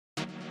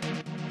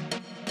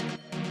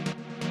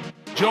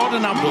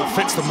Jordan Abdul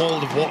fits the mould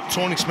of what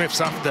Tony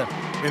Smith's after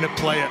in a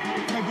player.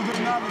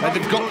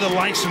 They've got the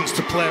licence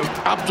to play.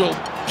 Abdul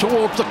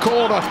towards the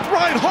corner.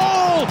 Right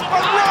Hall!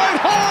 And Right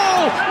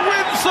Hall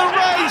wins the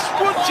race!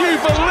 Would you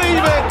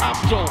believe it?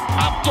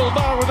 Abdul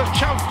now with a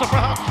chance to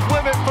perhaps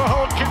win it for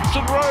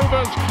Hodkinson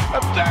Rovers.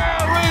 And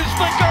there is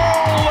the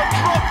goal! A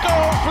drop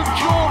goal from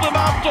Jordan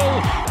Abdul.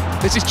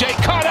 This is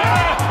Jake Connor!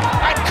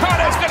 And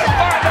Connor's going to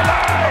find the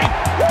line!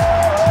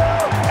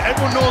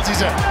 Everyone knows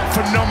he's a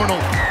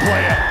phenomenal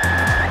player.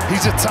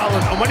 He's a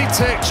talent, and when he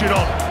takes you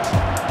on,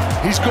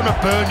 he's going to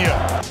burn you.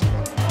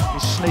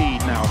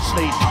 Sneed now,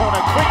 Sneed, Connor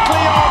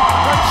quickly on,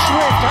 and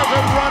Swift has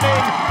a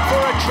run-in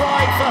for a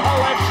try for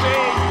Hull FC.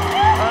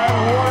 And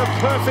what a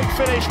perfect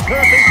finish,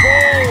 perfect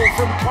ball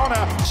from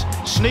Connor.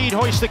 Sneed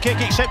hoists the kick,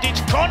 except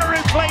it's Connor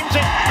who claims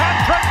it and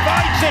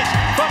provides it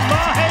for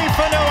Mahe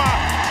Fanua.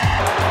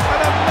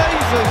 An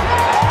amazing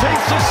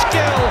piece of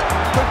skill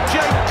from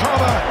Jake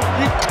Connor.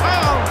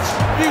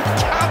 You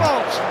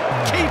cannot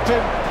keep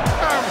him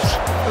out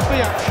of the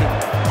action.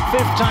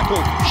 Fifth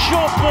tackle,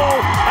 short ball,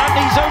 and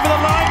he's over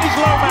the line, he's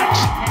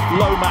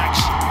Lomax,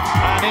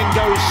 and in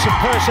goes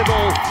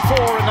Percival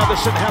for another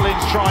St Helens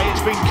try.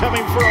 It's been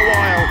coming for a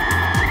while.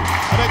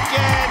 And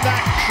again,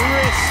 that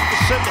crisp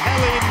St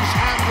Helens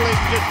handling,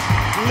 just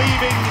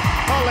leaving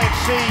Hull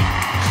FC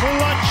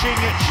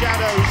clutching at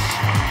shadows.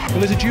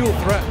 Well, he's a dual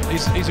threat.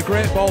 He's a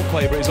great ball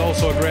player, but he's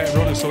also a great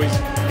runner, so he's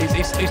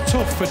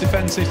tough for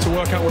defences to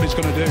work out what he's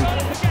going to do.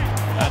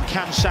 And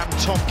can Sam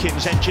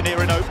Tompkins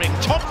engineer an opening?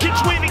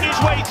 Tompkins weaving his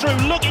way through,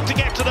 looking to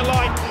get to the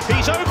line.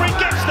 He's over and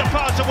gets the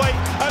pass away,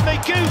 and they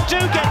do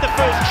get the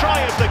first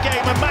try of the game,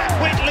 and Matt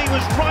Whitley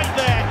was right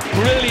there.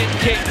 Brilliant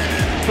kick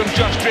from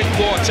Josh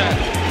Drinkwater.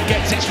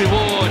 Gets its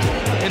reward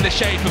in the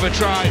shape of a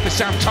try for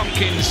Sam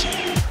Tompkins.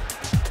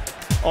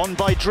 On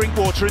by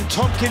Drinkwater, and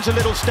Tompkins a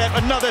little step,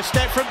 another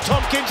step from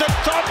Tompkins, and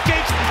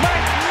Tompkins,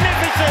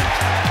 magnificent!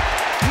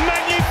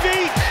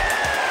 Magnifique!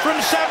 From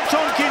Sam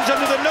Tompkins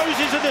under the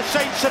noses of the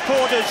Saints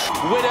supporters.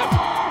 Widdop,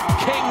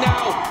 King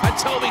now, and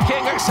Toby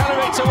King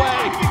accelerates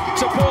away.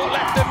 Support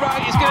left and right,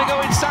 he's going to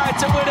go inside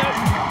to Widdop.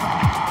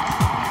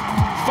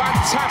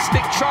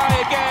 Fantastic try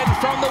again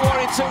from the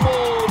Warrington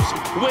Wolves.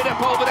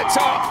 Widdop over the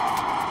top.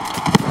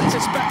 It's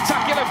a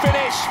spectacular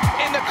finish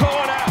in the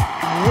corner.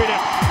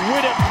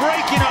 Widdop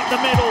breaking up the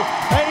middle,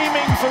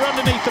 aiming for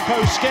underneath the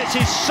post, gets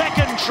his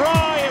second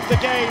try of the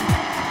game.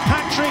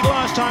 Hat-trick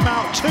last time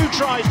out, 2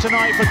 tries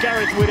tonight for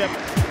Gareth Widdop.